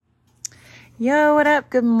Yo, what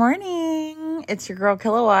up? Good morning. It's your girl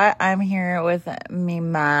Kilowatt. I'm here with mi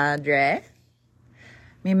madre.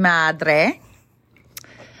 My Maja.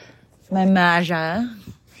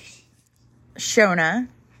 Shona.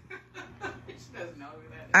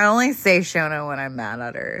 I only say Shona when I'm mad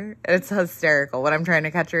at her. It's hysterical when I'm trying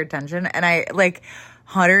to catch her attention. And I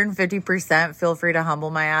 150% feel free to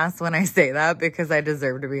humble my ass when I say that because I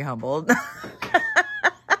deserve to be humbled.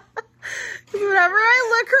 Whenever I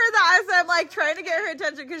look her in the eyes, I'm like trying to get her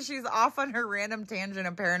attention because she's off on her random tangent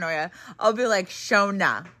of paranoia. I'll be like,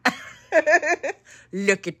 Shona,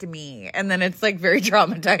 look at me. And then it's like very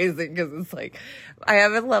traumatizing because it's like I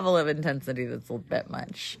have a level of intensity that's a bit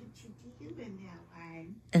much.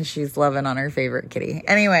 And she's loving on her favorite kitty.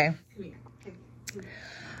 Anyway,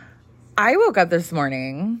 I woke up this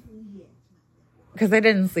morning because I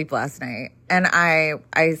didn't sleep last night. And I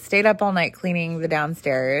stayed up all night cleaning the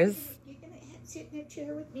downstairs. Sit in a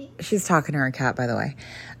chair with me. She's talking to her cat, by the way.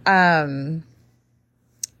 And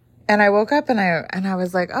I woke up and I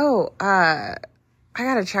was like, I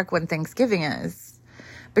gotta check when Thanksgiving is.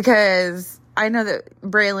 Because I know that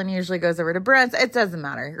Braylon usually goes over to Brent's. It doesn't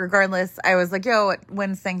matter. Regardless, I was like,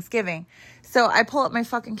 when's Thanksgiving? So I pull up my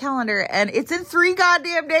fucking calendar and it's in 3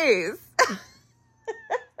 goddamn days.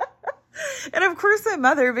 And of course my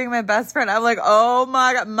mother being my best friend, I'm like, oh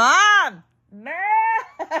my God, Mom!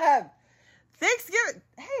 Thanksgiving.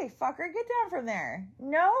 Hey, fucker, get down from there.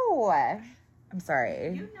 No. I'm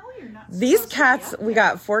sorry. You know you're not. These cats, we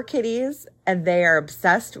got 4 kitties, and they are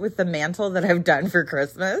obsessed with the mantle that I've done for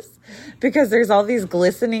Christmas because there's all these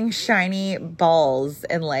glistening, shiny balls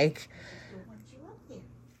and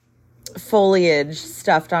foliage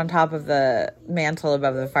stuffed on top of the mantle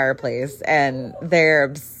above the fireplace, and they're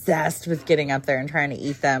obsessed with getting up there and trying to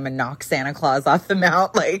eat them and knock Santa Claus off the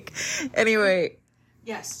mount. Anyway.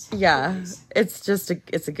 Yes. Yeah, it's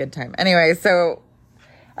a good time. Anyway, so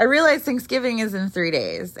I realized Thanksgiving is in 3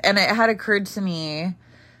 days, and it had occurred to me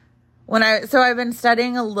I've been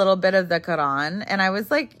studying a little bit of the Quran, and I was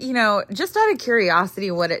like, just out of curiosity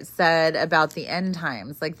what it said about the end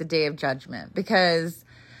times, like the Day of Judgment, because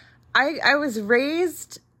I was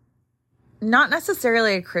raised not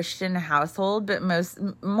necessarily a Christian household, but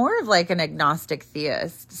more of like an agnostic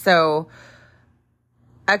theist. So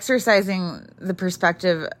exercising the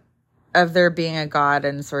perspective of there being a God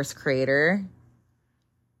and source creator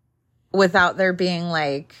without there being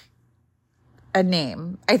like a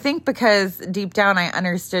name. I think because deep down I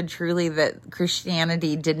understood truly that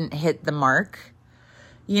Christianity didn't hit the mark.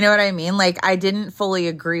 You know what I mean? I didn't fully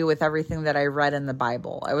agree with everything that I read in the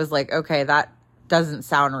Bible. I was like, okay, that doesn't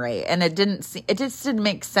sound right. And it just didn't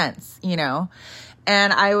make sense,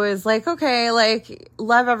 And I was like, okay,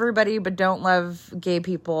 love everybody, but don't love gay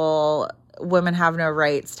people. Women have no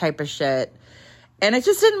rights type of shit. And it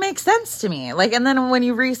just didn't make sense to me. And then when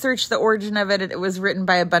you research the origin of it, it was written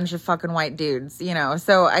by a bunch of fucking white dudes,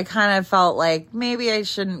 So I kind of felt like maybe I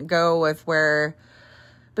shouldn't go with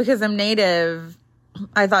because I'm Native,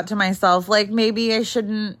 I thought to myself, maybe I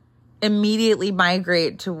shouldn't immediately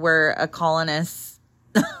migrate to where a colonist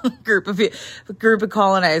group of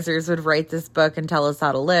colonizers would write this book and tell us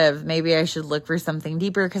how to live. Maybe I should look for something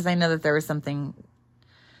deeper because I know that there was something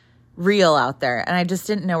real out there and I just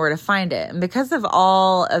didn't know where to find it. And because of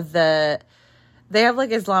all of they have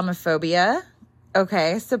Islamophobia.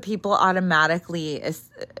 Okay. So people automatically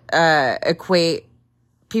equate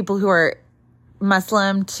people who are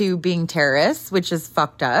Muslim to being terrorists, which is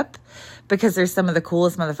fucked up because they're some of the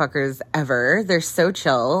coolest motherfuckers ever. They're so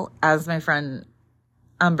chill, as my friend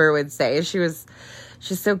Umber would say. She's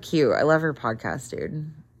so cute. I love her podcast, dude.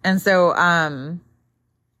 And so I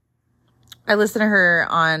listen to her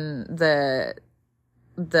on the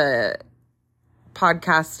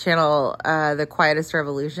podcast channel, The Quietest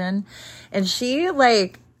Revolution, and she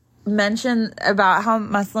mentioned about how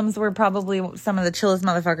Muslims were probably some of the chillest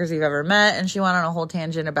motherfuckers you've ever met, and she went on a whole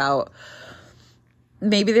tangent about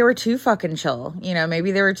maybe they were too fucking chill,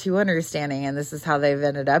 maybe they were too understanding and this is how they've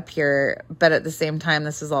ended up here. But at the same time,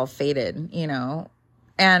 this is all fated, And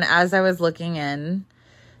as I was looking in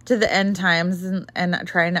to the end times and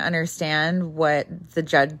trying to understand what the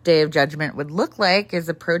Day of Judgment would look like is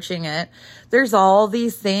approaching it, there's all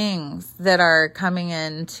these things that are coming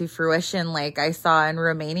into fruition. Like I saw in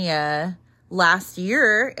Romania last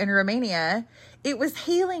year it was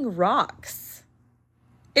hailing rocks.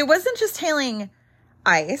 It wasn't just hailing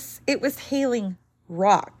ice, it was hailing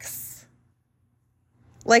rocks.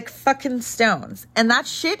 Like fucking stones. And that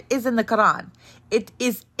shit is in the Quran. It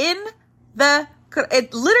is in the Quran.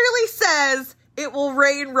 It literally says it will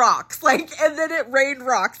rain rocks. And then it rained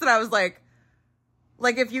rocks. And I was like,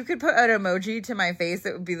 Like, if you could put an emoji to my face,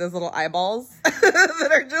 it would be those little eyeballs that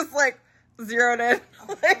are just, like, zeroed in.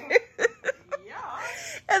 Yeah.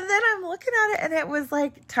 And then I'm looking at it, and it was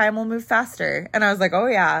like, time will move faster. And I was like, oh,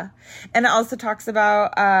 yeah. And it also talks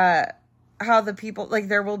about how the people, like,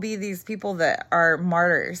 there will be these people that are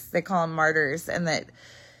martyrs. They call them martyrs. And that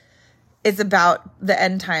it's about the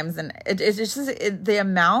end times. And it's just the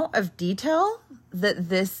amount of detail that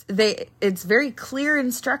it's very clear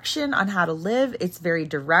instruction on how to live. It's very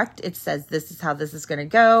direct. It says, this is how this is going to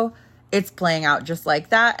go. It's playing out just like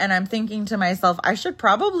that. And I'm thinking to myself, I should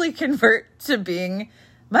probably convert to being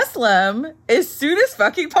Muslim as soon as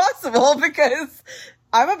fucking possible, because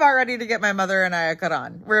I'm about ready to get my mother and I a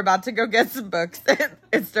Quran. We're about to go get some books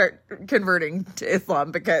and start converting to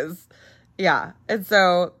Islam because, yeah. And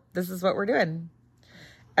so this is what we're doing.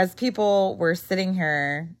 As people, we're sitting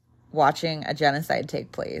here watching a genocide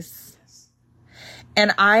take place.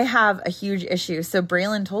 And I have a huge issue. So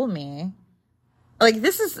Braylon told me, like,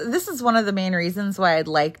 this is one of the main reasons why I'd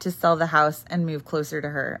like to sell the house and move closer to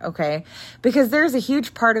her, okay? Because there's a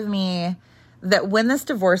huge part of me that when this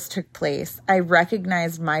divorce took place, I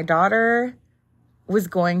recognized my daughter was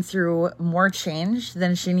going through more change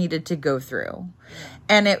than she needed to go through.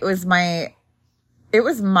 And it was my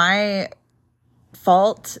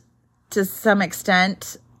fault to some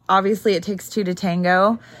extent. Obviously, it takes two to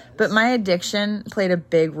tango, but my addiction played a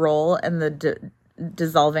big role in the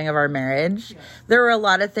dissolving of our marriage. There were a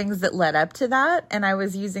lot of things that led up to that, and I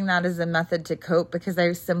was using that as a method to cope because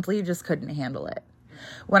I simply just couldn't handle it.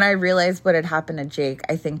 When I realized what had happened to Jake,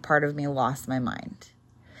 I think part of me lost my mind.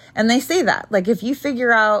 And they say that, like, if you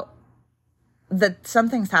figure out that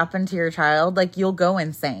something's happened to your child, like, you'll go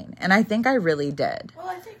insane. And I think I really did. Well,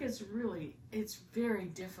 I think it's very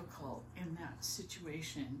difficult in that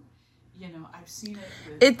situation. You know, I've seen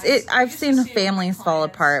it. I've seen families fall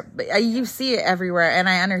apart, but you see it everywhere, and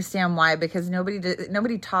I understand why, because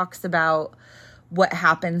nobody talks about what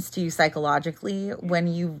happens to you psychologically when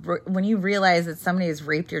you realize that somebody has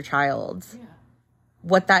raped your child. Yeah.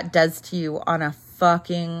 What that does to you on a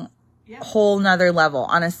fucking whole nother level,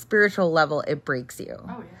 on a spiritual level, it breaks you.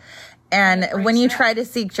 Oh yeah. And when you try to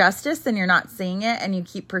seek justice and you're not seeing it and you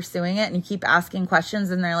keep pursuing it and you keep asking questions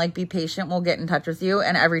and they're like, be patient, we'll get in touch with you.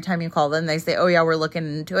 And every time you call them, they say, oh yeah, we're looking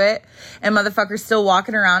into it. And motherfuckers still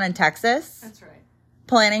walking around in Texas. That's right.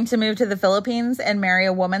 Planning to move to the Philippines and marry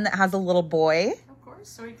a woman that has a little boy. Of course,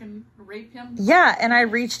 so he can rape him. Yeah, and I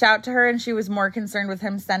reached out to her and she was more concerned with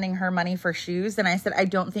him sending her money for shoes. And I said, I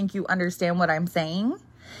don't think you understand what I'm saying.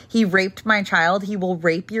 He raped my child. He will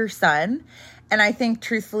rape your son. And I think,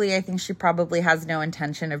 truthfully, I think she probably has no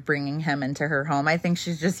intention of bringing him into her home. I think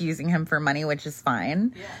she's just using him for money, which is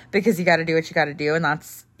fine. Yeah. Because you got to do what you got to do. And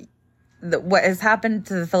that's what has happened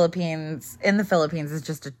to the Philippines. In the Philippines is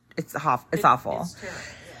just, it's awful. It's terrible. Yeah.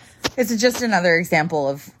 It's just another example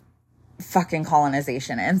of fucking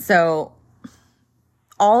colonization. And so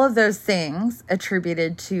all of those things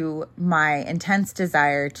attributed to my intense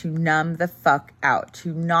desire to numb the fuck out,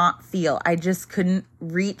 to not feel. I just couldn't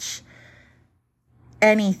reach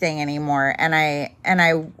anything anymore, and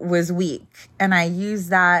I was weak, and I used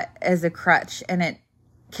that as a crutch, and it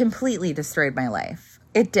completely destroyed my life.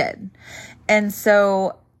 It did. And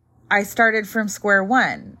so I started from square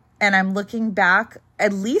one, and I'm looking back,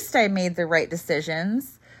 at least I made the right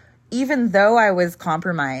decisions. Even though I was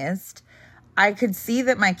compromised, I could see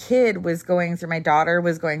that my daughter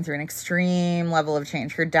was going through an extreme level of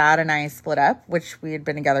change. Her dad and I split up, which we had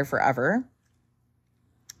been together forever.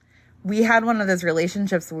 We had one of those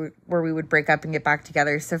relationships where we would break up and get back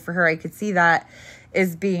together. So for her, I could see that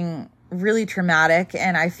as being really traumatic.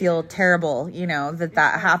 And I feel terrible,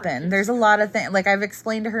 that happened. There's a lot of things, like I've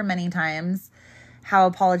explained to her many times how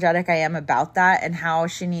apologetic I am about that and how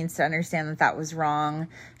she needs to understand that was wrong.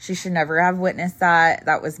 She should never have witnessed that.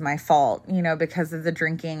 That was my fault, because of the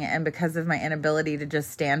drinking and because of my inability to just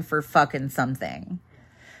stand for fucking something.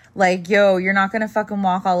 Like, yo, you're not going to fucking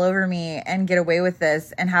walk all over me and get away with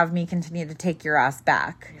this and have me continue to take your ass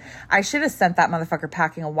back. Yeah. I should have sent that motherfucker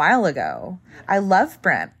packing a while ago. Yeah. I love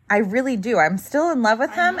Brent. I really do. I'm still in love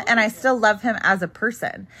with him, and I still love him as a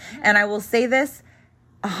person. Yeah. And I will say this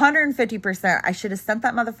 150%. I should have sent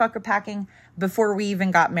that motherfucker packing before we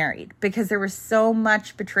even got married, because there was so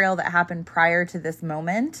much betrayal that happened prior to this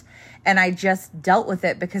moment. And I just dealt with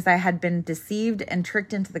it because I had been deceived and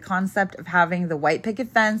tricked into the concept of having the white picket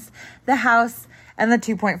fence, the house, and the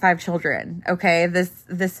 2.5 children. Okay.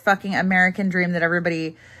 This fucking American dream that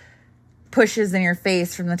everybody pushes in your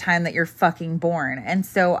face from the time that you're fucking born. And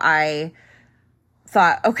so I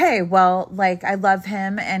thought, okay, well, like, I love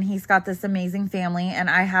him and he's got this amazing family and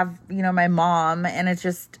I have, you know, my mom and it's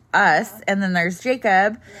just us. And then there's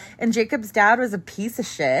Jacob and Jacob's dad was a piece of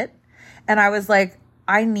shit. And I was like,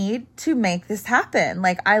 I need to make this happen.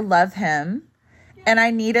 Like, I love him and I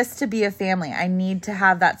need us to be a family. I need to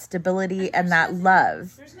have that stability and that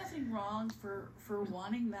love. There's nothing wrong for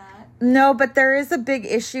wanting that. No, but there is a big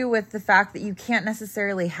issue with the fact that you can't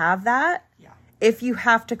necessarily have that. If you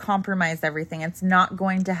have to compromise everything, it's not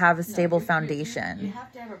going to have a stable foundation. You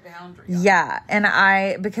have to have a boundary. Yeah.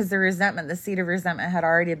 And because the seed of resentment had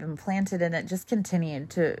already been planted and it just continued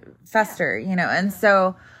to fester, you know. And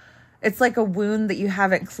so it's like a wound that you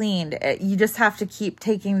haven't cleaned. You just have to keep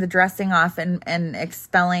taking the dressing off and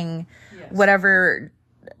expelling whatever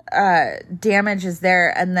damage is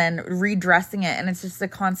there and then redressing it. And it's just a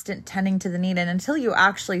constant tending to the need. And until you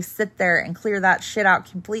actually sit there and clear that shit out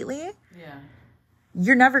completely,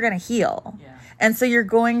 you're never going to heal. Yeah. And so you're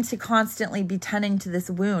going to constantly be tending to this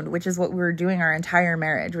wound, which is what we were doing our entire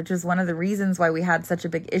marriage, which is one of the reasons why we had such a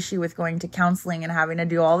big issue with going to counseling and having to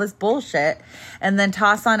do all this bullshit and then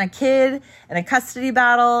toss on a kid and a custody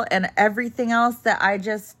battle and everything else that I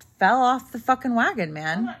just fell off the fucking wagon,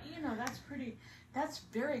 man. Well, you know, that's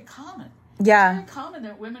very common. Yeah. It's very common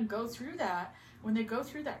that women go through that when they go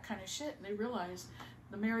through that kind of shit and they realize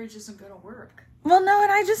the marriage isn't going to work. Well, no,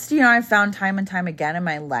 and I just, I found time and time again in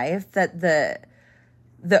my life that the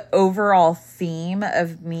overall theme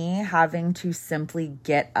of me having to simply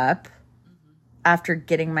get up after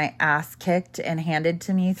getting my ass kicked and handed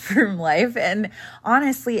to me through life. And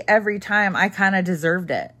honestly, every time I kind of deserved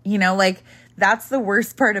it, like that's the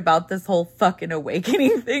worst part about this whole fucking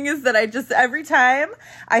awakening thing is that every time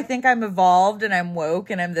I think I'm evolved and I'm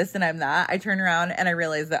woke and I'm this and I'm that, I turn around and I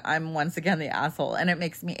realize that I'm once again the asshole and it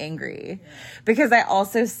makes me angry because I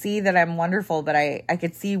also see that I'm wonderful, but I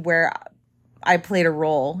could see where I played a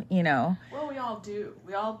role, Well, we all do.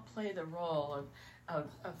 We all play the role of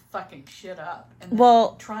fucking shit up and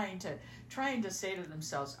trying to say to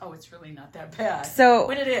themselves, oh, it's really not that bad. So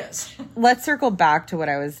when it is. Let's circle back to what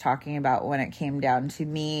I was talking about when it came down to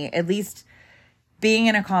me, at least being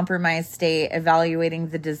in a compromised state,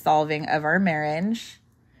 evaluating the dissolving of our marriage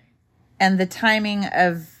and the timing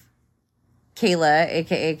of Kayla,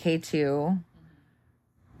 aka K2,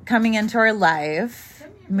 coming into our life,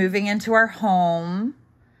 moving into our home,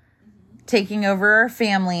 taking over our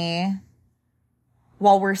family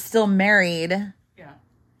while we're still married.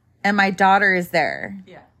 And my daughter is there.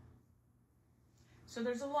 Yeah. So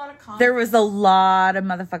there's a lot of conflict. There was a lot of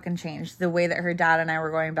motherfucking change. The way that her dad and I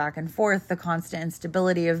were going back and forth, the constant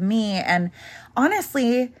instability of me. And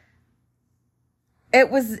honestly,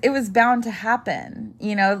 it was bound to happen.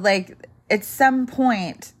 Like at some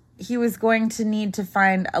point, he was going to need to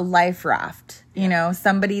find a life raft,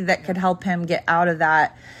 somebody that could help him get out of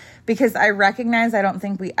that. Because I recognize I don't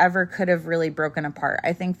think we ever could have really broken apart.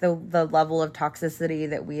 I think the level of toxicity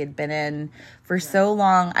that we had been in for so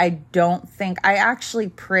long, I actually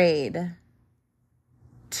prayed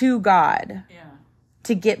to God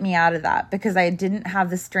to get me out of that because I didn't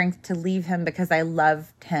have the strength to leave him because I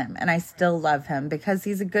loved him and I still love him because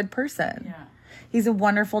he's a good person. Yeah. He's a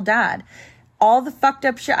wonderful dad. All the fucked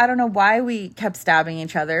up shit, I don't know why we kept stabbing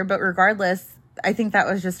each other, but regardless, I think that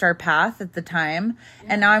was just our path at the time.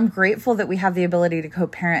 Yeah. And now I'm grateful that we have the ability to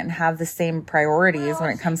co-parent and have the same priorities when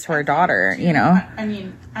it comes to our daughter, I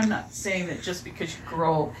mean, I'm not saying that just because you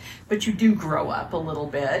grow, but you do grow up a little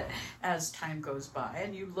bit as time goes by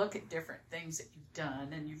and you look at different things that you've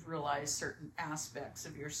done and you've realized certain aspects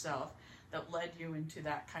of yourself that led you into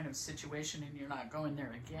that kind of situation and you're not going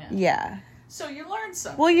there again. Yeah. So you learn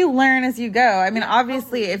something. Well, you learn as you go. I mean,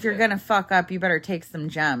 obviously, if you're going to fuck up, you better take some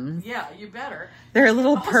gems. Yeah, you better. They're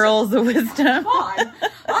little pearls of wisdom. Come on.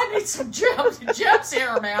 I need some gems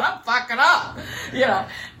here, man. I'm fucking up.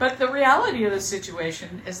 But the reality of the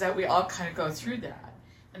situation is that we all kind of go through that.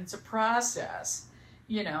 And it's a process,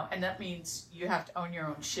 and that means you have to own your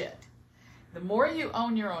own shit. The more you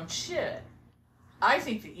own your own shit, I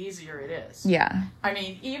think the easier it is. Yeah. I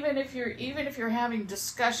mean, even if you're having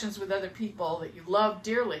discussions with other people that you love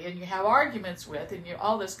dearly and you have arguments with and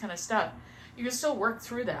all this kind of stuff, you can still work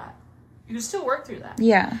through that.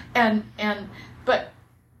 Yeah. But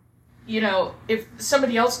if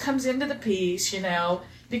somebody else comes into the piece,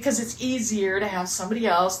 because it's easier to have somebody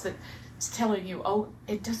else that's telling you, oh,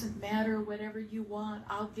 it doesn't matter, whatever you want,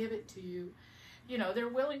 I'll give it to you. They're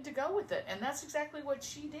willing to go with it. And that's exactly what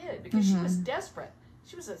she did because she was desperate.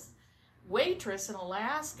 She was a waitress in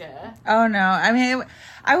Alaska. Oh, no. I mean,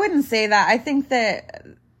 I wouldn't say that. I think that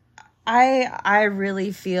I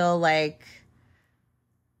really feel like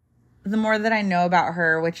the more that I know about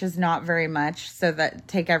her, which is not very much, so that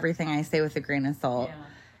take everything I say with a grain of salt,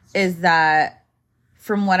 is that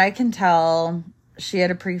from what I can tell, she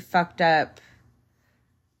had a pretty fucked up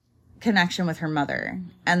connection with her mother.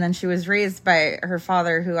 And then she was raised by her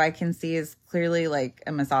father, who I can see is clearly like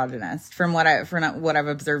a misogynist from what I've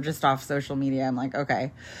observed just off social media. I'm like,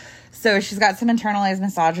 okay. So she's got some internalized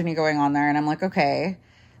misogyny going on there. And I'm like, okay.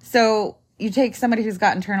 So you take somebody who's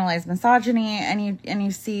got internalized misogyny and you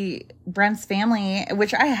see Brent's family,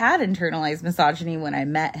 which I had internalized misogyny when I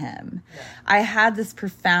met him. Yeah. I had this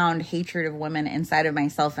profound hatred of women inside of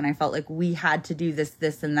myself, and I felt like we had to do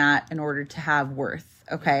this, and that in order to have worth.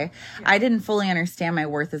 Okay. Yeah. I didn't fully understand my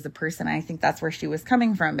worth as a person. I think that's where she was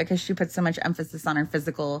coming from, because she put so much emphasis on her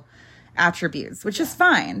physical attributes, which is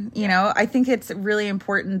fine. You know, I think it's really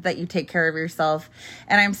important that you take care of yourself.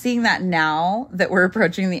 And I'm seeing that now that we're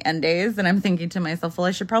approaching the end days, and I'm thinking to myself, well,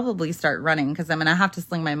 I should probably start running, because I'm going to have to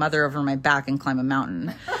sling my mother over my back and climb a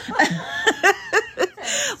mountain.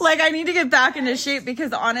 Like, I need to get back into shape,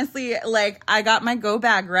 because honestly, like, I got my go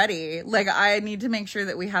bag ready. Like, I need to make sure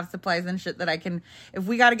that we have supplies and shit that I can, if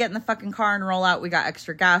we got to get in the fucking car and roll out, we got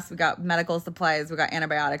extra gas, we got medical supplies, we got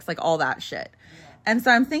antibiotics, like all that shit. And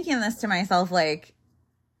so I'm thinking this to myself, like,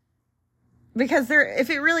 because if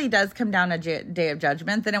it really does come down to day of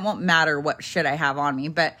judgment, then it won't matter what shit I have on me.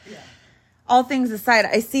 But all things aside,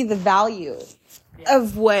 I see the value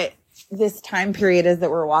of what this time period is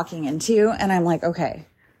that we're walking into. And I'm like, okay,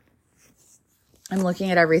 I'm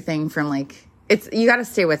looking at everything from like, you got to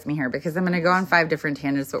stay with me here, because I'm going to go on 5 different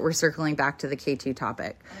tangents, but we're circling back to the K2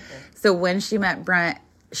 topic. Okay. So when she met Brent,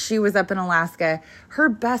 she was up in Alaska. Her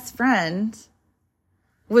best friend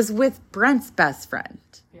was with Brent's best friend,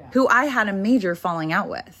 who I had a major falling out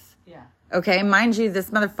with. Yeah. Okay, mind you, this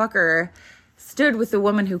motherfucker stood with the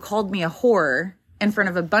woman who called me a whore in front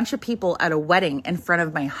of a bunch of people at a wedding in front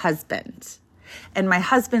of my husband. And my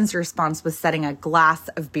husband's response was setting a glass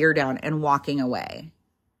of beer down and walking away.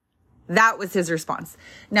 That was his response.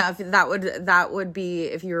 Now, if that would be,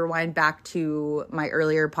 if you rewind back to my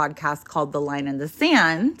earlier podcast called The Line in the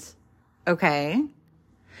Sand, okay,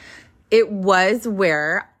 it was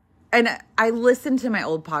where, and I listened to my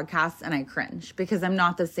old podcasts and I cringe, because I'm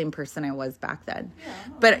not the same person I was back then. Yeah,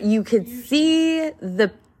 but you could see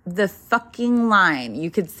the fucking line.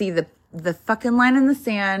 You could see the fucking line in the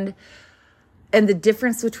sand. And the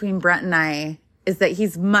difference between Brent and I is that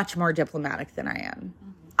he's much more diplomatic than I am.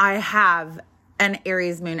 Mm-hmm. I have an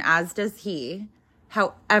Aries moon, as does he.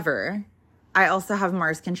 However, I also have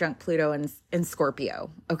Mars conjunct Pluto in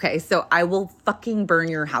Scorpio. Okay, so I will fucking burn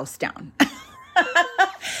your house down.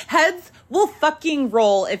 Heads will fucking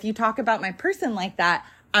roll if you talk about my person like that.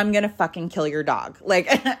 I'm going to fucking kill your dog. Like,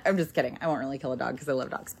 I'm just kidding. I won't really kill a dog because I love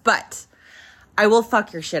dogs. But I will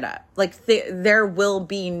fuck your shit up. Like, there will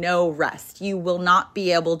be no rest. You will not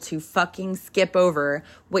be able to fucking skip over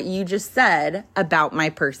what you just said about my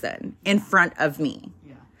person in front of me.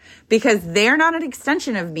 Because they're not an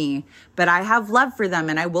extension of me, but I have love for them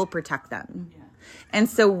and I will protect them. Yeah. And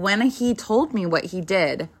so when he told me what he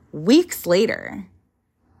did weeks later,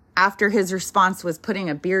 after his response was putting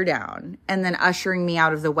a beer down and then ushering me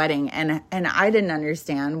out of the wedding, and I didn't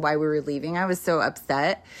understand why we were leaving. I was so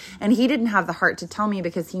upset. And he didn't have the heart to tell me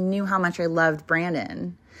because he knew how much I loved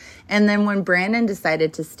Brandon. And then when Brandon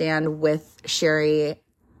decided to stand with Sherry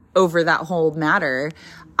over that whole matter,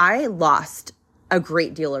 I lost a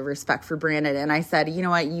great deal of respect for Brandon. And I said, you know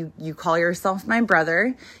what, you call yourself my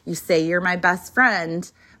brother, you say you're my best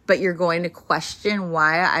friend, but you're going to question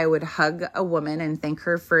why I would hug a woman and thank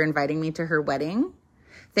her for inviting me to her wedding?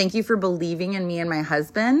 Thank you for believing in me and my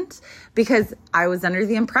husband, because I was under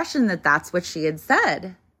the impression that that's what she had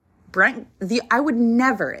said. Brent, I would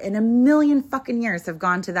never in a million fucking years have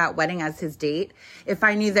gone to that wedding as his date if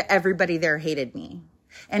I knew that everybody there hated me.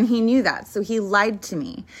 And he knew that. So he lied to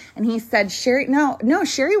me. And he said, Sherry, no,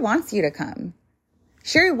 Sherry wants you to come.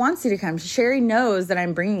 Sherry wants you to come. Sherry knows that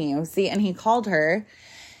I'm bringing you. See, and he called her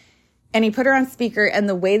and he put her on speaker. And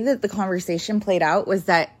the way that the conversation played out was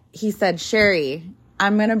that he said, Sherry,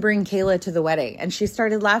 I'm going to bring Kayla to the wedding. And she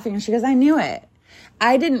started laughing and she goes, I knew it.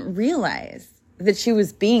 I didn't realize that she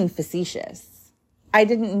was being facetious. I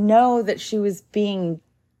didn't know that she was being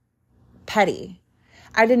petty.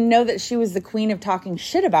 I didn't know that she was the queen of talking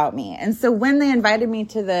shit about me. And so when Brent invited me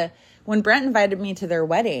to their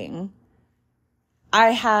wedding, I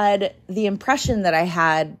had the impression that I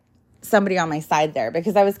had somebody on my side there,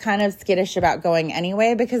 because I was kind of skittish about going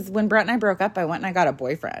anyway, because when Brent and I broke up, I went and I got a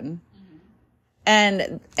boyfriend.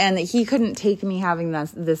 Mm-hmm. And he couldn't take me having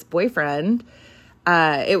this boyfriend.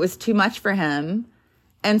 It was too much for him.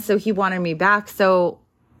 And so he wanted me back. So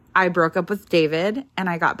I broke up with David and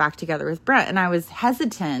I got back together with Brent. And I was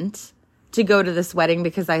hesitant to go to this wedding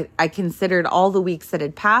because I considered all the weeks that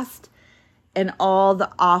had passed and all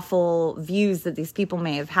the awful views that these people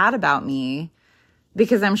may have had about me,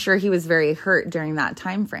 because I'm sure he was very hurt during that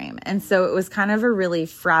time frame. And so it was kind of a really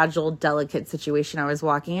fragile, delicate situation I was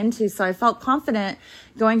walking into. So I felt confident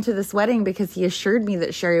going to this wedding because he assured me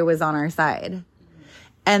that Sherry was on our side.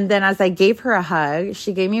 And then as I gave her a hug,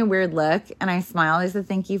 she gave me a weird look and I smiled. I said,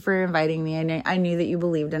 thank you for inviting me. I knew that you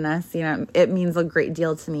believed in us. You know, it means a great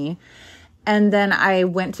deal to me. And then I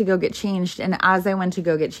went to go get changed. And as I went to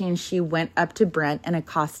go get changed, she went up to Brent and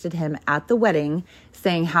accosted him at the wedding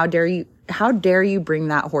saying, how dare you bring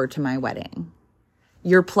that whore to my wedding?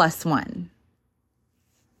 You're +1.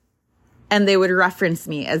 And they would reference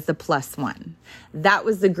me as the +1. That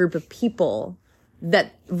was the group of people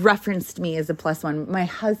that referenced me as a +1. My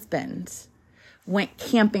husband went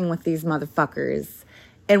camping with these motherfuckers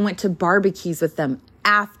and went to barbecues with them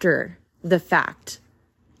after the fact.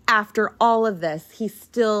 After all of this, he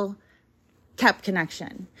still kept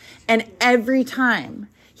connection. And every time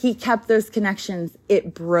he kept those connections,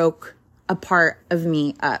 it broke a part of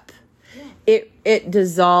me up. It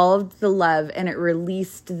dissolved the love and it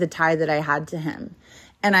released the tie that I had to him.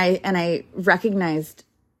 And I recognized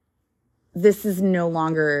this is no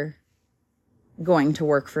longer going to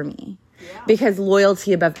work for me. Yeah. Because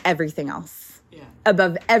loyalty above everything else. Yeah.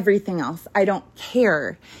 Above everything else. I don't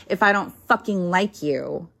care if I don't fucking like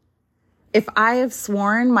you. If I have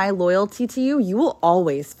sworn my loyalty to you, you will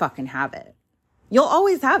always fucking have it. You'll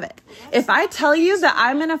always have it. If I tell you that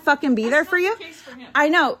I'm gonna fucking be there for you, I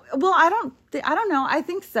know. Well, I don't know. I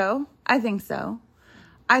think so. I think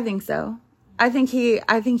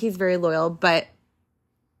he's very loyal, but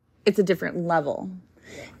it's a different level.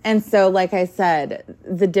 And so, like I said,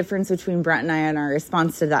 the difference between Brent and I and our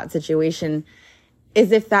response to that situation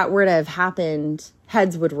is if that were to have happened,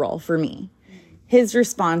 heads would roll for me. His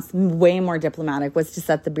response, way more diplomatic, was to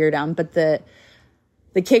set the beer down. But the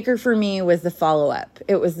kicker for me was the follow-up.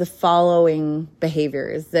 It was the following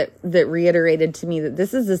behaviors that reiterated to me that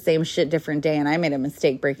this is the same shit, different day, and I made a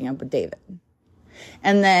mistake breaking up with David.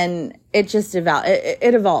 And then it just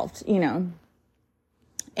evolved, you know.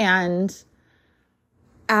 And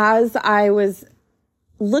as I was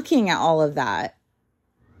looking at all of that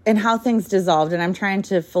and how things dissolved, and I'm trying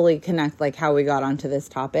to fully connect like how we got onto this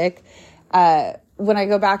topic, when I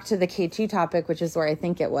go back to the K2 topic, which is where I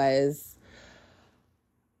think it was,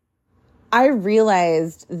 I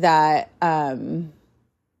realized that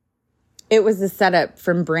it was a setup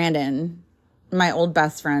from Brandon, my old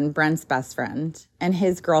best friend, Brent's best friend, and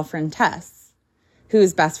his girlfriend, Tess,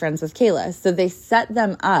 who's best friends with Kayla. So they set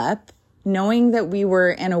them up knowing that we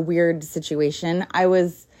were in a weird situation. I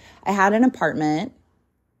had an apartment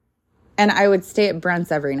and I would stay at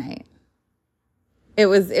Brent's every night. It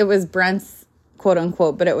was Brent's, quote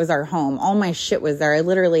unquote, but it was our home. All my shit was there. I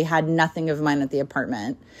literally had nothing of mine at the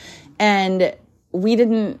apartment. And we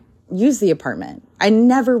didn't use the apartment. I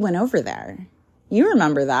never went over there. You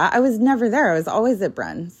remember that. I was never there. I was always at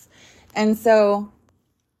Brent's. And so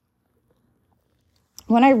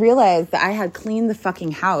when I realized that I had cleaned the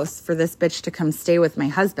fucking house for this bitch to come stay with my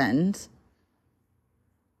husband,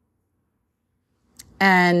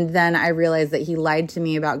 and then I realized that he lied to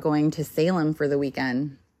me about going to Salem for the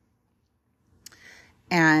weekend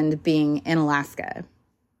and being in Alaska.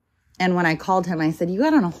 And when I called him, I said, you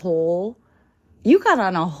got on a whole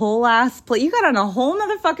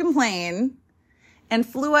motherfucking plane and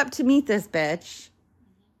flew up to meet this bitch.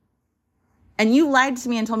 And you lied to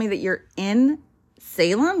me and told me that you're in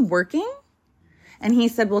Salem working? And he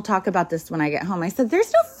said, we'll talk about this when I get home. I said,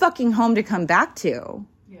 there's no fucking home to come back to.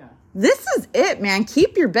 Yeah. This is it, man.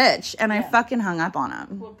 Keep your bitch. And I fucking hung up on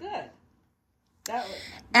him. Well, good.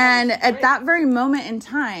 And at that very moment in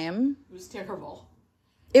time, it was terrible.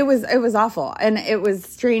 It was awful. And it was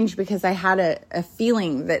strange because I had a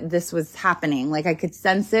feeling that this was happening. Like I could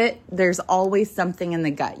sense it. There's always something in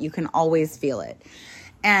the gut. You can always feel it.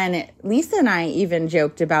 And Lisa and I even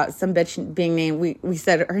joked about some bitch being named, we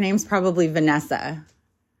said her name's probably Vanessa,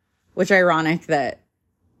 which ironic that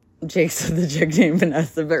Jake said the chick named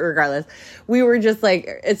Vanessa, but regardless, we were just like,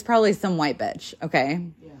 it's probably some white bitch. Okay.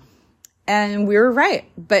 Yeah. And we were right.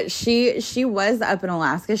 But she was up in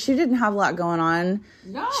Alaska. She didn't have a lot going on.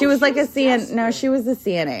 No, she was like a CNA. No, she was a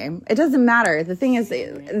CNA. It doesn't matter. The thing is,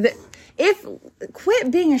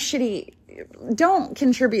 quit being a shitty, don't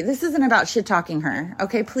contribute. This isn't about shit talking her.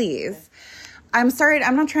 Okay, please. I'm sorry.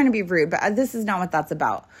 I'm not trying to be rude, but this is not what that's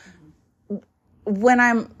about. When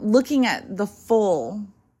I'm looking at the full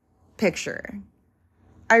picture,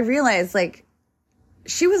 I realize like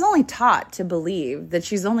she was only taught to believe that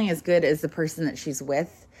she's only as good as the person that she's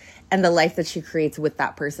with and the life that she creates with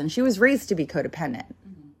that person. She was raised to be codependent.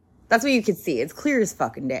 That's what you could see. It's clear as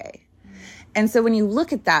fucking day. And so when you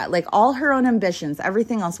look at that, like all her own ambitions,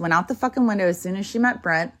 everything else went out the fucking window as soon as she met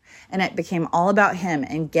Brent, and it became all about him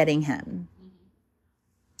and getting him.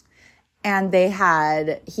 And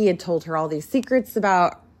he had told her all these secrets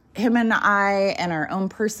about him and I and our own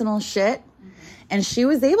personal shit. And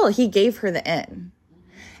he gave her the in.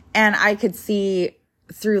 And I could see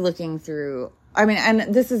looking through,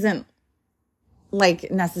 and this isn't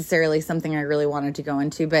like necessarily something I really wanted to go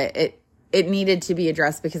into, but it needed to be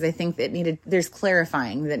addressed because I think there's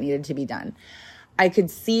clarifying that needed to be done. I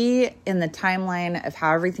could see in the timeline of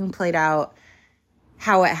how everything played out,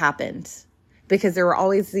 how it happened, because there were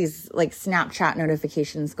always these like Snapchat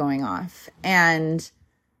notifications going off. And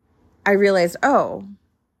I realized, oh,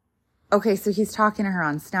 okay, so he's talking to her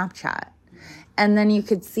on Snapchat. And then you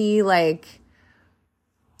could see like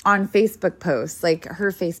on Facebook posts, like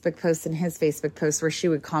her Facebook posts and his Facebook posts where she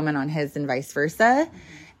would comment on his and vice versa.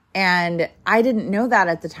 And I didn't know that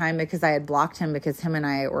at the time because I had blocked him, because him and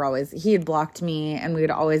I he had blocked me and we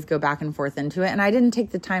would always go back and forth into it. And I didn't take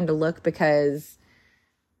the time to look because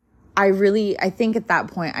I think at that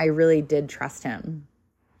point I really did trust him.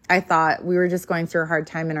 I thought we were just going through a hard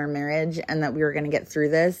time in our marriage and that we were going to get through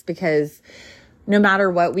this, because no matter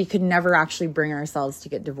what, we could never actually bring ourselves to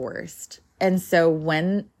get divorced. And so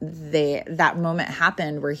when that moment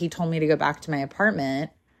happened where he told me to go back to my apartment,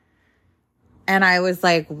 and I was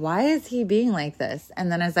like, why is he being like this?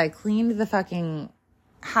 And then as I cleaned the fucking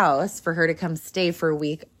house for her to come stay for a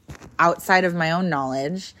week outside of my own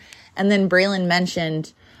knowledge, and then Braylon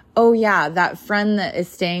mentioned, oh yeah, that friend that is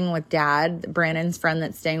staying with Dad, Brandon's friend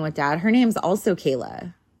that's staying with Dad, her name's also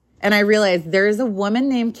Kayla. And I realized there's a woman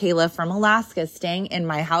named Kayla from Alaska staying in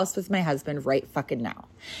my house with my husband right fucking now.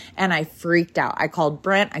 And I freaked out. I called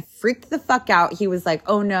Brent. I freaked the fuck out. He was like,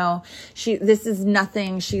 oh no, this is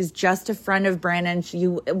nothing. She's just a friend of Brandon.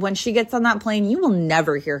 When she gets on that plane, you will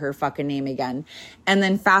never hear her fucking name again. And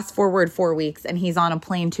then fast forward 4 weeks and he's on a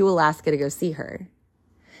plane to Alaska to go see her.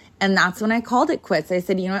 And that's when I called it quits. I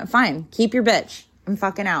said, you know what? Fine. Keep your bitch. I'm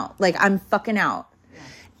fucking out. Like, I'm fucking out.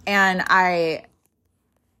 Yeah. And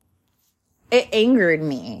it angered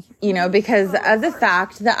me, because of the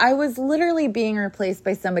fact that I was literally being replaced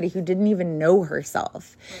by somebody who didn't even know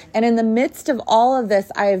herself. And in the midst of all of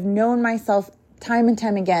this, I have known myself time and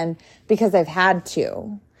time again because I've had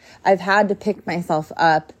to. I've had to pick myself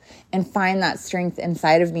up and find that strength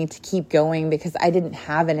inside of me to keep going because I didn't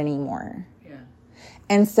have it anymore. Yeah.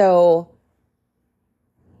 And so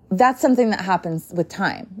that's something that happens with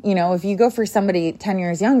time. If you go for somebody 10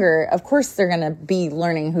 years younger, of course they're going to be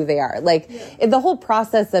learning who they are. The whole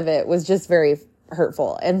process of it was just very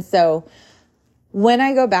hurtful. And so when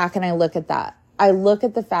I go back and I look at that, I look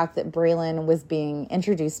at the fact that Braylon was being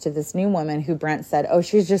introduced to this new woman who Brent said, oh,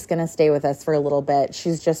 she's just going to stay with us for a little bit.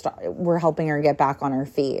 We're helping her get back on her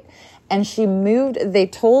feet. And she moved. They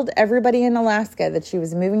told everybody in Alaska that she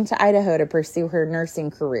was moving to Idaho to pursue her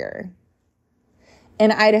nursing career.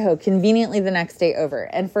 In Idaho, conveniently the next day over.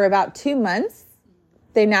 And for about 2 months,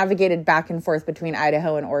 they navigated back and forth between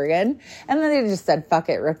Idaho and Oregon. And then they just said, fuck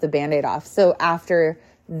it, rip the Band-Aid off. So after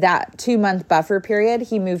that 2-month buffer period,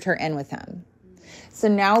 he moved her in with him. So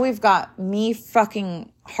now we've got me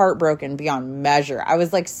fucking heartbroken beyond measure. I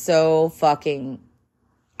was like so fucking,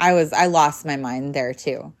 I lost my mind there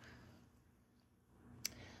too.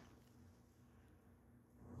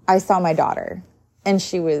 I saw my daughter and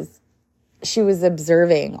she was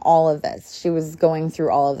observing all of this. She was going through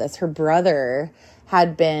all of this. Her brother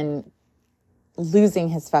had been losing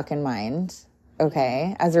his fucking mind,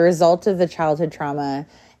 okay, as a result of the childhood trauma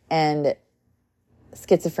and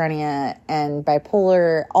schizophrenia and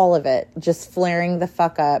bipolar, all of it, just flaring the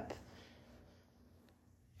fuck up.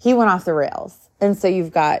 He went off the rails. And so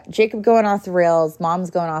you've got Jacob going off the rails, mom's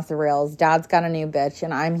going off the rails, dad's got a new bitch,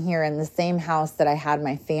 and I'm here in the same house that I had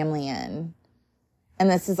my family in. And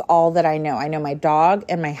this is all that I know. I know my dog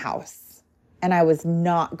and my house. And I was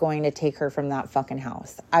not going to take her from that fucking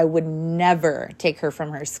house. I would never take her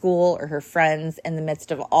from her school or her friends in the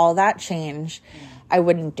midst of all that change. I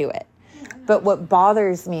wouldn't do it. But what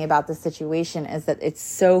bothers me about the situation is that it's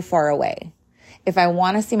so far away. If I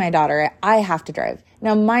want to see my daughter, I have to drive.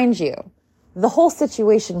 Now, mind you, the whole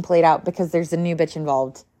situation played out because there's a new bitch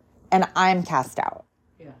involved and I'm cast out.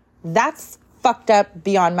 Yeah. That's fucked up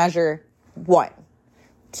beyond measure. 1.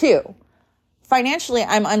 2, financially,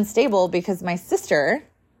 I'm unstable because my sister,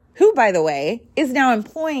 who, by the way, is now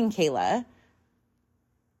employing Kayla,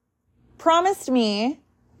 promised me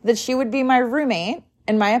that she would be my roommate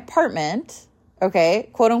in my apartment, okay,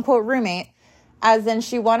 quote unquote roommate, as in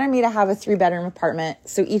she wanted me to have a 3-bedroom apartment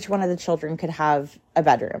so each one of the children could have a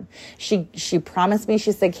bedroom. She promised me,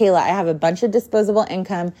 she said, Kayla, I have a bunch of disposable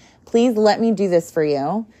income. Please let me do this for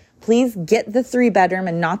you. Please get the 3-bedroom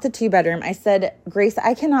and not the 2-bedroom. I said, Grace,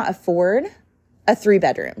 I cannot afford a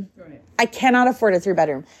 3-bedroom. Right. I cannot afford a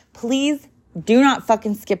 3-bedroom. Please do not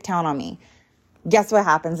fucking skip town on me. Guess what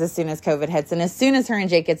happens as soon as COVID hits? And as soon as her and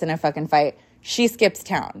Jake gets in a fucking fight, she skips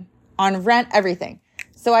town on rent, everything.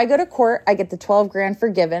 So I go to court. I get the $12,000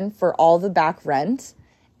 forgiven for all the back rent.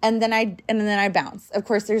 And then I bounce. Of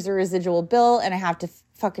course, there's a residual bill and I have to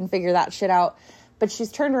fucking figure that shit out. But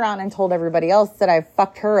she's turned around and told everybody else that I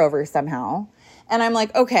fucked her over somehow. And I'm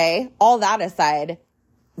like, okay, all that aside,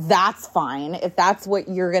 that's fine. If that's what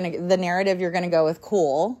the narrative you're going to go with,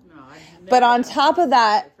 cool. No, but on top of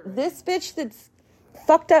that, this bitch that's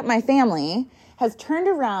fucked up my family has turned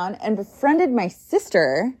around and befriended my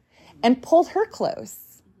sister and pulled her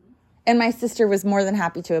close. And my sister was more than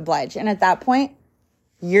happy to oblige. And at that point,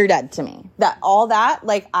 you're dead to me.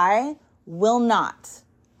 I will not,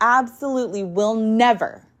 absolutely will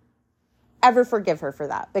never, ever forgive her for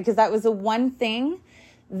that. Because that was the one thing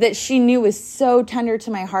that she knew was so tender to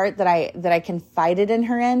my heart that I confided in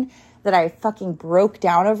her in, that I fucking broke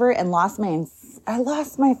down over and lost my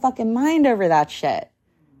fucking mind over that shit.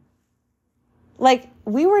 Like,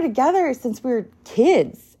 we were together since we were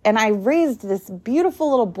kids. And I raised this beautiful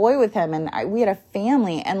little boy with him, and we had a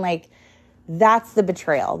family, and like, that's the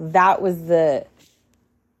betrayal. That was the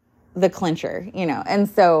clincher, you know? And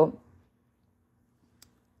so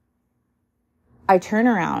I turn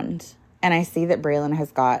around and I see that Braylon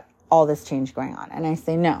has got all this change going on. And I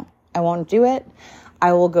say, no, I won't do it.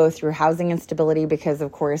 I will go through housing instability because,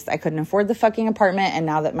 of course, I couldn't afford the fucking apartment. And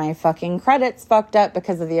now that my fucking credit's fucked up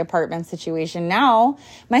because of the apartment situation, now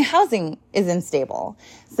my housing is unstable.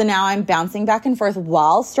 So now I'm bouncing back and forth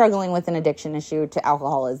while struggling with an addiction issue to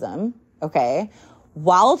alcoholism, okay?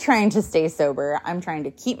 While trying to stay sober, I'm trying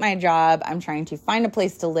to keep my job. I'm trying to find a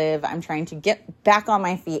place to live. I'm trying to get back on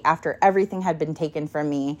my feet after everything had been taken from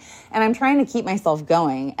me. And I'm trying to keep myself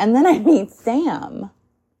going. And then I meet Sam.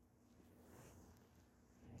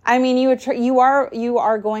 I mean, you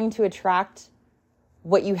are going to attract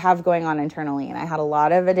what you have going on internally. And I had a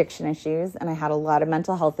lot of addiction issues and I had a lot of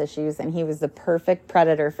mental health issues, and he was the perfect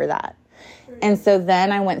predator for that. And so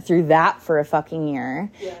then I went through that for a fucking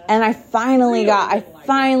year. Yeah. And I finally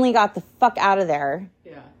got the fuck out of there.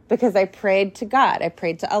 Yeah. Because I prayed to God. I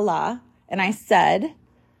prayed to Allah, and I said,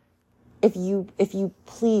 I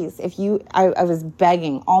was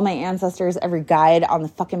begging all my ancestors, every guide on the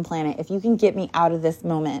fucking planet, if you can get me out of this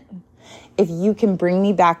moment, if you can bring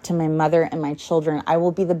me back to my mother and my children, I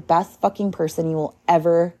will be the best fucking person you will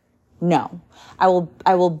ever know. I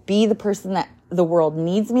will be the person that the world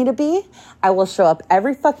needs me to be. I will show up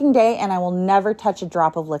every fucking day, and I will never touch a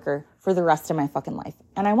drop of liquor for the rest of my fucking life.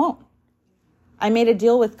 And I won't. I made a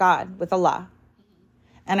deal with God, with Allah.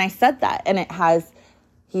 And I said that, and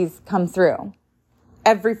He's come through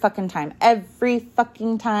every fucking time. Every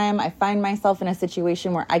fucking time I find myself in a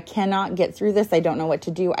situation where I cannot get through this, I don't know what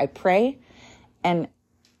to do, I pray, and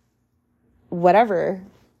whatever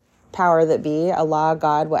power that be, Allah,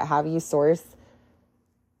 God, what have you, source,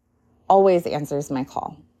 always answers my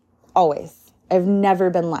call. Always. I've never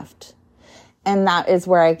been left. And that is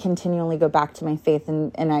where I continually go back to my faith,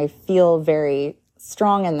 and I feel very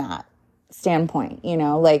strong in that standpoint, you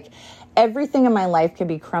know, like, everything in my life could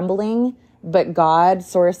be crumbling, but God,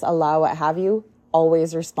 source, Allah, what have you,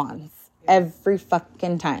 always responds every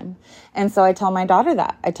fucking time. And so I tell my daughter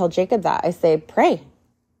that. I tell Jacob that. I say, pray.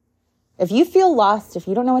 If you feel lost, if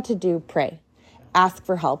you don't know what to do, pray. Ask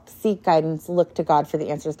for help. Seek guidance. Look to God for the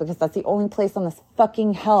answers, because that's the only place on this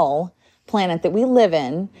fucking hell planet that we live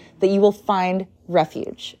in that you will find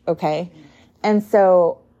refuge, okay? And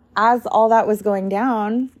so as all that was going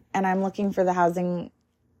down and I'm looking for the housing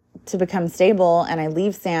to become stable, and I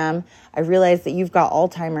leave Sam, I realized that you've got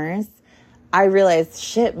Alzheimer's. I realized,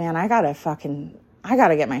 shit, man, I gotta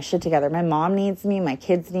get my shit together. My mom needs me. My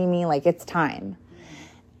kids need me. Like, it's time.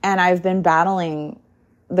 And I've been battling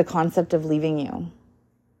the concept of leaving you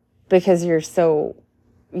because you're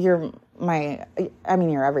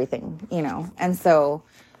everything, you know? And so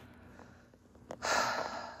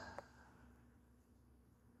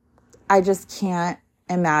I just can't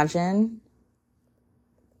imagine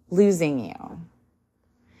losing you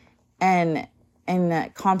and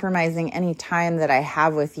compromising any time that I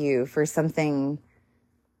have with you for something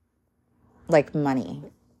like money,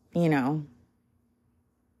 you know?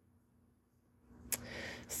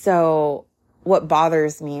 So what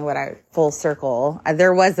bothers me, full circle,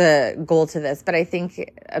 there was a goal to this, but I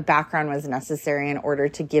think a background was necessary in order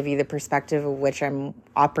to give you the perspective of which I'm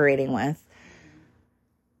operating with.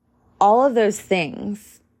 All of those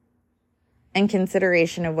things, in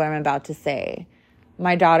consideration of what I'm about to say,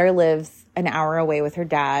 my daughter lives an hour away with her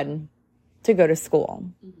dad to go to school.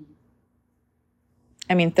 Mm-hmm.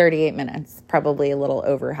 I mean, 38 minutes, probably a little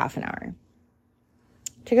over half an hour.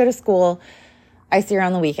 To go to school, I see her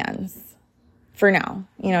on the weekends. For now,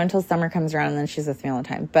 until summer comes around and then she's with me all the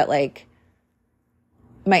time. But like,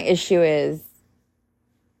 my issue is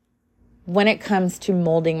when it comes to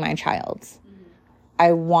molding my child,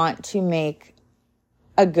 I want to make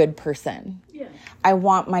a good person. Yeah. I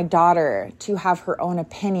want my daughter to have her own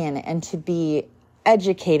opinion and to be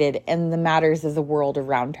educated in the matters of the world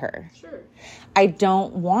around her. Sure. I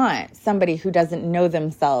don't want somebody who doesn't know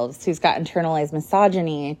themselves, who's got internalized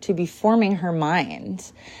misogyny, to be forming her mind,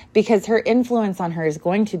 because her influence on her is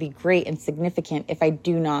going to be great and significant if I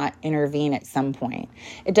do not intervene at some point.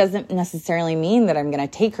 It doesn't necessarily mean that I'm going to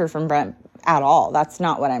take her from Brent at all. That's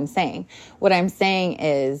not what I'm saying. What I'm saying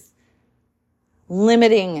is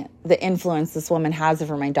limiting the influence this woman has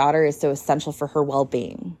over my daughter is so essential for her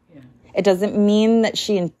well-being. Yeah. It doesn't mean that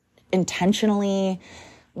she intentionally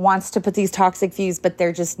wants to put these toxic views, but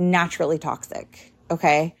they're just naturally toxic,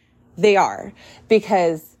 okay? They are.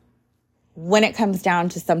 Because when it comes down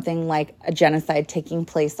to something like a genocide taking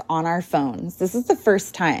place on our phones, this is the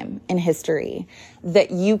first time in history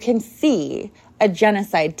that you can see a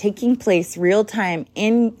genocide taking place real time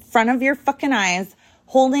in front of your fucking eyes,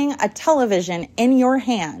 holding a television in your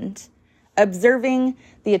hand, observing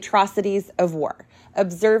the atrocities of war,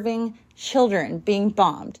 observing children being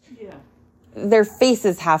bombed. Yeah. Their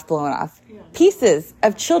faces half blown off. Yeah. Pieces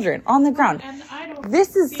of children on the ground.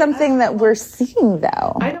 This is something that we're seeing,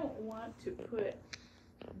 though. I don't want to put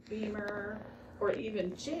Beamer or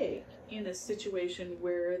even Jake in a situation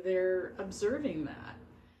where they're observing that.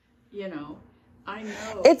 I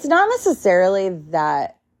know. It's not necessarily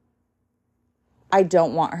that I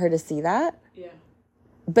don't want her to see that. Yeah.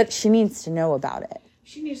 But she needs to know about it.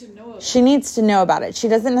 She needs to know about it. She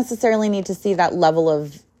doesn't necessarily need to see that level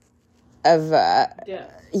of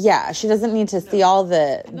yeah, she doesn't need to see all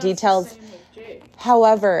the details.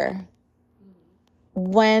 However,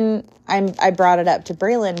 when I brought it up to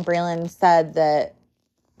Braylon said that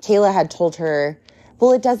Kayla had told her,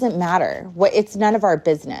 well, it doesn't matter. It's none of our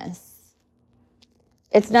business.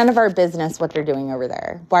 It's none of our business what they're doing over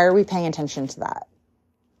there. Why are we paying attention to that?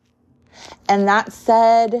 And that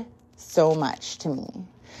said so much to me.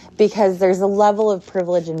 Because there's a level of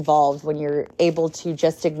privilege involved when you're able to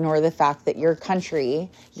just ignore the fact that your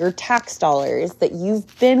country, your tax dollars that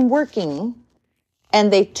you've been working,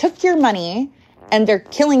 and they took your money and they're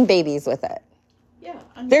killing babies with it. Yeah.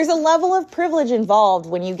 There's a level of privilege involved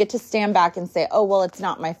when you get to stand back and say, oh, well, it's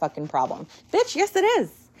not my fucking problem. Bitch, yes, it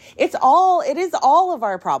is. It is all of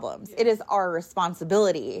our problems. It is our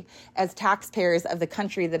responsibility as taxpayers of the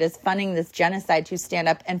country that is funding this genocide to stand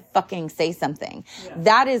up and fucking say something. Yeah.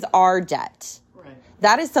 That is our debt. Right.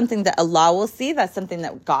 That is something that Allah will see. That's something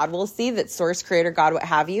that God will see, that source, creator, God, what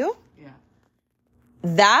have you. Yeah.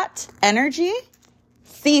 That energy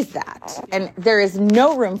sees that. Yeah. And there is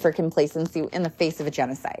no room for complacency in the face of a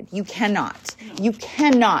genocide. You cannot. No. You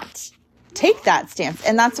cannot take that stance.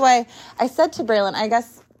 And that's why I said to Braylon, I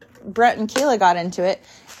guess Brett and Kayla got into it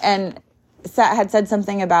and had said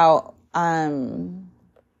something about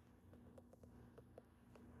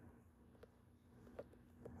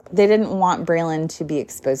they didn't want Braylon to be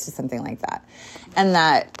exposed to something like that. And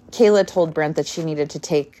that Kayla told Brent that she needed to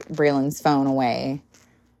take Braylon's phone away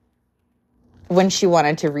when she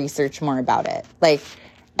wanted to research more about it.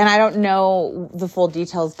 And I don't know the full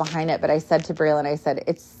details behind it, but I said to Braylon,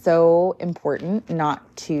 it's so important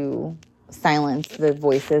not to silence the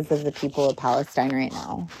voices of the people of Palestine right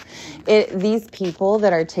now. These people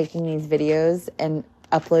that are taking these videos and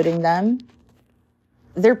uploading them,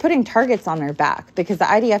 they're putting targets on their back because the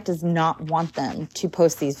IDF does not want them to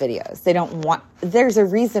post these videos. There's a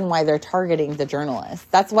reason why they're targeting the journalists.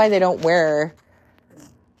 That's why they don't wear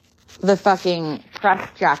the fucking press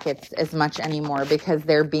jackets as much anymore, because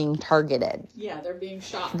they're being targeted. Yeah, they're being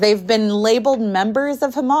shot. They've been labeled members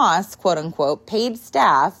of Hamas, quote unquote, paid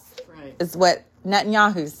staff. Right. Is what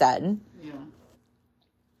Netanyahu said. Yeah.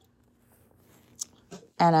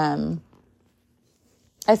 And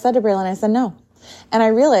I said to Braylon, I said no. And I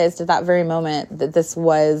realized at that very moment that this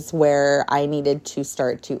was where I needed to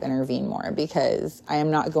start to intervene more, because I am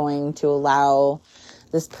not going to allow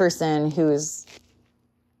this person who's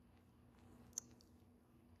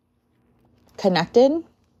connected.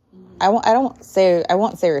 I won't say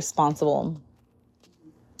responsible,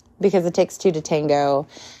 because it takes two to tango.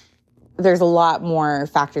 There's a lot more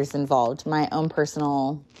factors involved. My own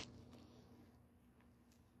personal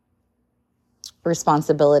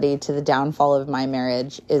responsibility to the downfall of my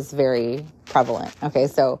marriage is very prevalent. Okay,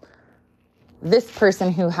 so this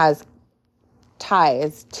person who has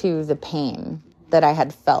ties to the pain that I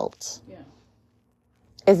had felt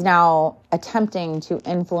is now attempting to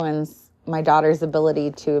influence my daughter's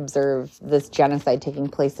ability to observe this genocide taking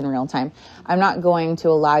place in real time. I'm not going to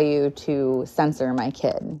allow you to censor my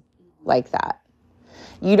kid like that.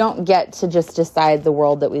 You don't get to just decide the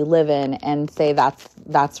world that we live in and say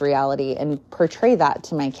that's reality and portray that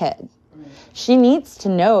to my kid. She needs to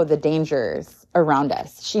know the dangers around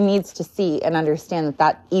us. She needs to see and understand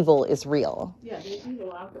that evil is real. Yeah, there's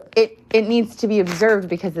evil out there. It needs to be observed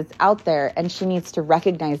because it's out there, and she needs to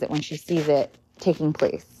recognize it when she sees it taking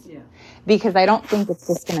place. Yeah. Because I don't think it's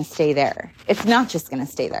just going to stay there. It's not just going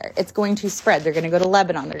to stay there. It's going to spread. They're going to go to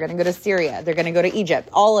Lebanon. They're going to go to Syria. They're going to go to Egypt.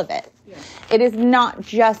 All of it. Yeah. It is not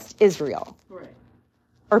just Israel. Right.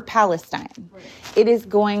 Or Palestine. Right. It is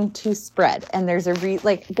going to spread. And there's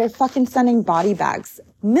they're fucking sending body bags.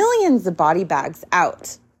 Millions of body bags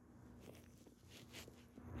out.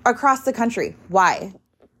 Across the country. Why?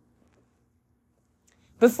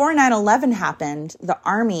 Before 9/11 happened, the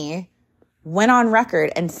Army went on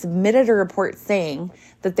record and submitted a report saying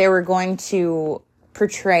that they were going to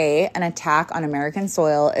portray an attack on American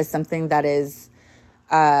soil as something that is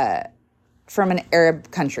from an Arab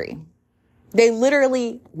country. They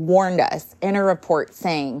literally warned us in a report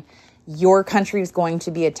saying, your country is going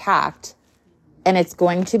to be attacked, and it's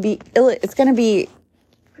going to be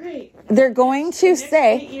great. They're going to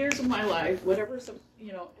say 8 years of my life, whatever's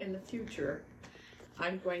in the future,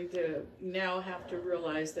 I'm going to now have to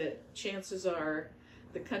realize that chances are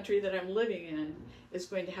the country that I'm living in is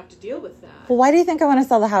going to have to deal with that. Well, why do you think I want to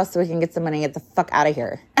sell the house so we can get some money and get the fuck out of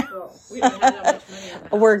here? Well, we don't have that much money in the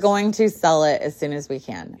house. We're going to sell it as soon as we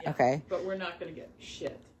can, okay? But we're not going to get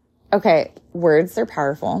shit. Okay, words are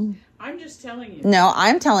powerful. I'm just telling you. No,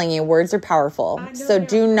 I'm telling you, words are powerful. So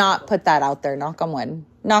do not put that out there. Knock on wood.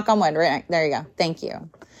 Knock on wood. Right there you go. Thank you.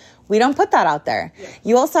 We don't put that out there. Yeah.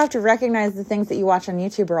 You also have to recognize the things that you watch on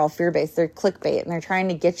YouTube are all fear-based. They're clickbait, and they're trying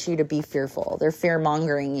to get you to be fearful. They're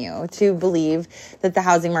fear-mongering you to believe that the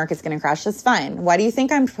housing market's going to crash. That's fine. Why do you think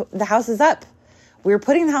the house is up? We're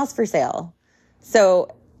putting the house for sale.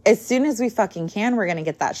 So as soon as we fucking can, we're going to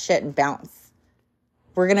get that shit and bounce.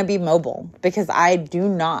 We're going to be mobile because I do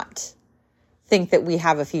not think that we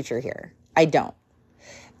have a future here. I don't.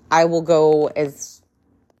 I will go as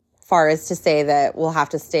far as to say that we'll have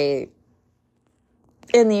to stay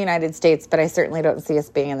in the United States, but I certainly don't see us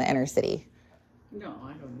being in the inner city. No,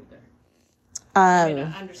 I don't either. I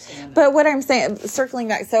understand that. But what I'm saying, circling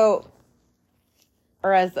back,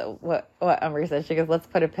 or as what Umber said, she goes, let's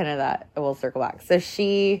put a pin in that and we'll circle back. So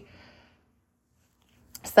she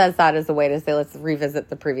says that as a way to say, let's revisit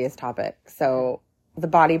the previous topic. So the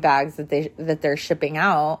body bags that they're shipping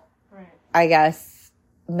out, right. I guess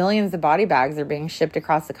millions of body bags are being shipped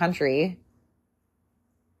across the country.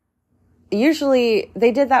 Usually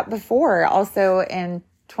they did that before, also in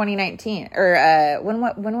 2019 or when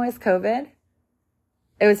was COVID?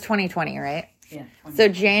 It was 2020, right? Yeah. So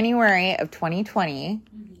January of 2020,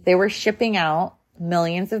 they were shipping out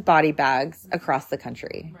millions of body bags across the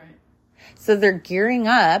country. Right. So they're gearing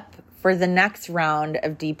up for the next round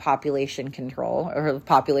of depopulation control or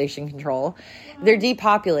population control. They're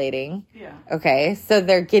depopulating. Yeah. Okay. So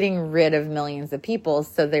they're getting rid of millions of people.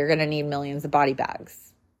 So they're going to need millions of body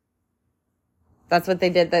bags. That's what they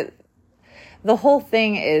did. That the whole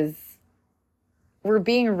thing is we're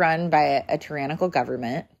being run by a tyrannical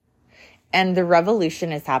government, and the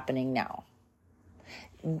revolution is happening now.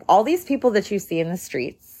 All these people that you see in the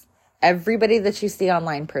streets, everybody that you see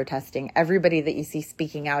online protesting, everybody that you see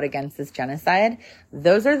speaking out against this genocide,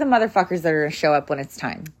 those are the motherfuckers that are going to show up when it's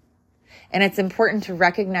time. And it's important to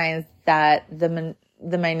recognize that the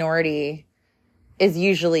minority is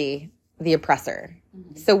usually the oppressor.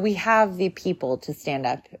 Mm-hmm. So we have the people to stand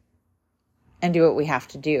up and do what we have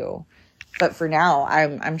to do. But for now,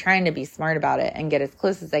 I'm trying to be smart about it and get as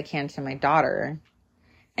close as I can to my daughter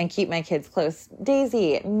and keep my kids close.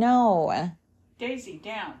 Daisy, no. Daisy,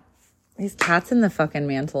 down. These cats in the fucking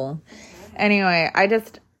mantle. Anyway,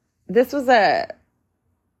 this was a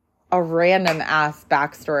random ass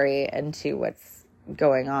backstory into what's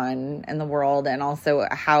going on in the world and also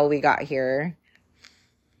how we got here.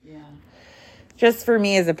 Yeah. Just for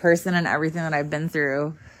me as a person and everything that I've been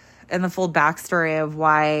through and the full backstory of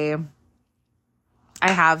why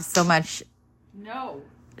I have so much. No.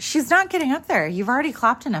 She's not getting up there. You've already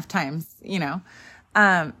clapped enough times,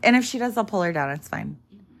 And if she does, I'll pull her down. It's fine.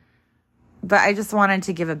 But I just wanted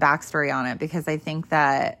to give a backstory on it because I think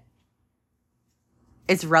that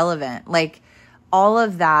it's relevant. Like, all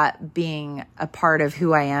of that being a part of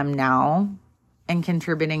who I am now and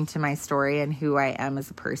contributing to my story and who I am as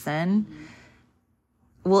a person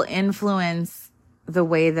will influence the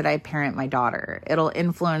way that I parent my daughter. It'll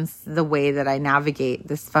influence the way that I navigate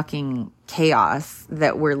this fucking chaos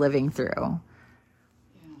that we're living through.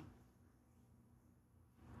 Yeah.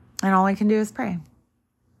 And all I can do is pray.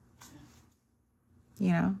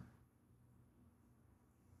 You know?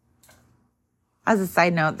 As a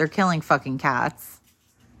side note, they're killing fucking cats.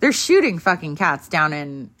 They're shooting fucking cats down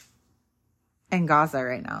in Gaza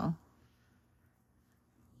right now.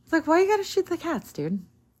 It's like, why you gotta shoot the cats, dude?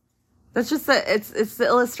 That's just it's the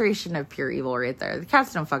illustration of pure evil right there. The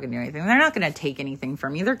cats don't fucking do anything. They're not gonna take anything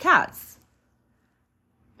from you. They're cats.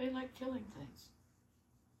 They like killing things.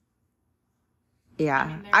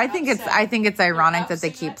 Yeah. I think it's ironic that they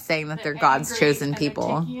keep saying that they're God's chosen people.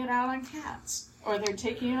 They're taking it out on cats. Or they're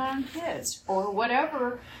taking it on kids. Or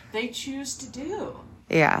whatever they choose to do.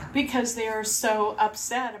 Yeah. Because they are so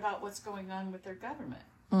upset about what's going on with their government.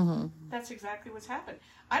 Mm-hmm. That's exactly what's happened.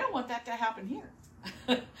 I don't want that to happen here.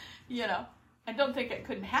 You know, I don't think it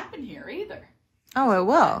couldn't happen here either. Oh, it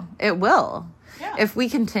will. It will. Yeah. If we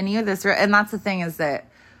continue this, and that's the thing is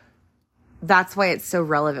that's why it's so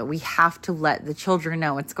relevant. We have to let the children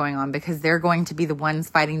know what's going on because they're going to be the ones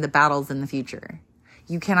fighting the battles in the future.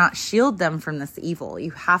 You cannot shield them from this evil.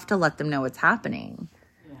 You have to let them know what's happening.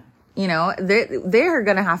 You know, they're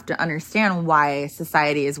going to have to understand why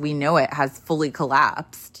society as we know it has fully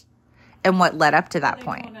collapsed and what led up to that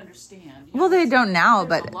point. They don't understand. Well, they don't now,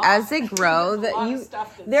 but as they grow,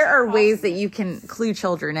 there are ways that you can clue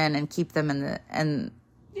children in and keep them in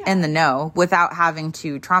the know without having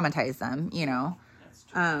to traumatize them, you know. That's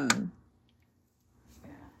true.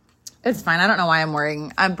 It's fine. I don't know why I'm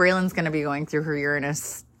worrying. Braylon's going to be going through her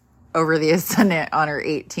Uranus over the ascendant on her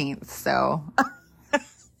 18th, so...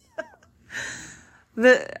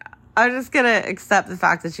 I'm just going to accept the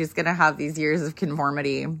fact that she's going to have these years of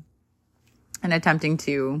conformity and attempting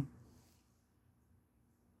to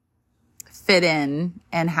fit in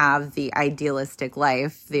and have the idealistic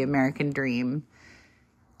life, the American dream,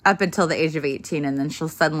 up until the age of 18. And then she'll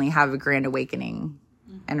suddenly have a grand awakening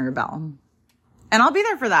and rebel. And I'll be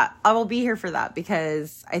there for that. I will be here for that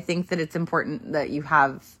because I think that it's important that you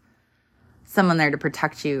have someone there to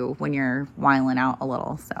protect you when you're wiling out a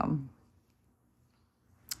little. So...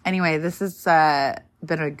 Anyway, this has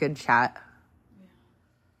been a good chat.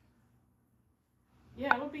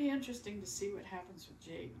 Yeah, it'll be interesting to see what happens with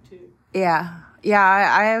Jake, too. Yeah. Yeah,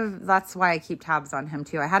 I have... That's why I keep tabs on him,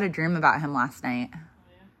 too. I had a dream about him last night. Oh,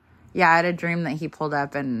 Yeah, I had a dream that he pulled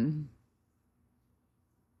up and...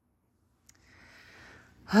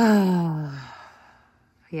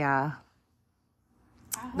 Yeah.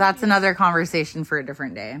 That's another conversation for a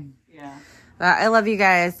different day. Yeah. I love you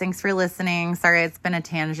guys. Thanks for listening. Sorry, it's been a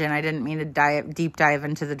tangent. I didn't mean to deep dive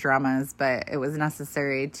into the dramas, but it was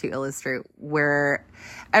necessary to illustrate where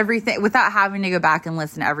everything, without having to go back and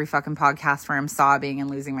listen to every fucking podcast where I'm sobbing and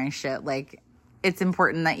losing my shit. Like, it's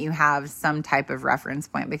important that you have some type of reference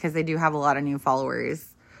point because they do have a lot of new followers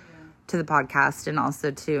to the podcast and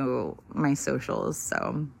also to my socials.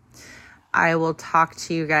 So I will talk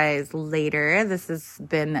to you guys later. This has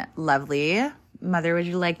been lovely. Mother, would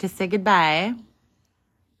you like to say goodbye?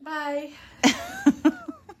 Bye.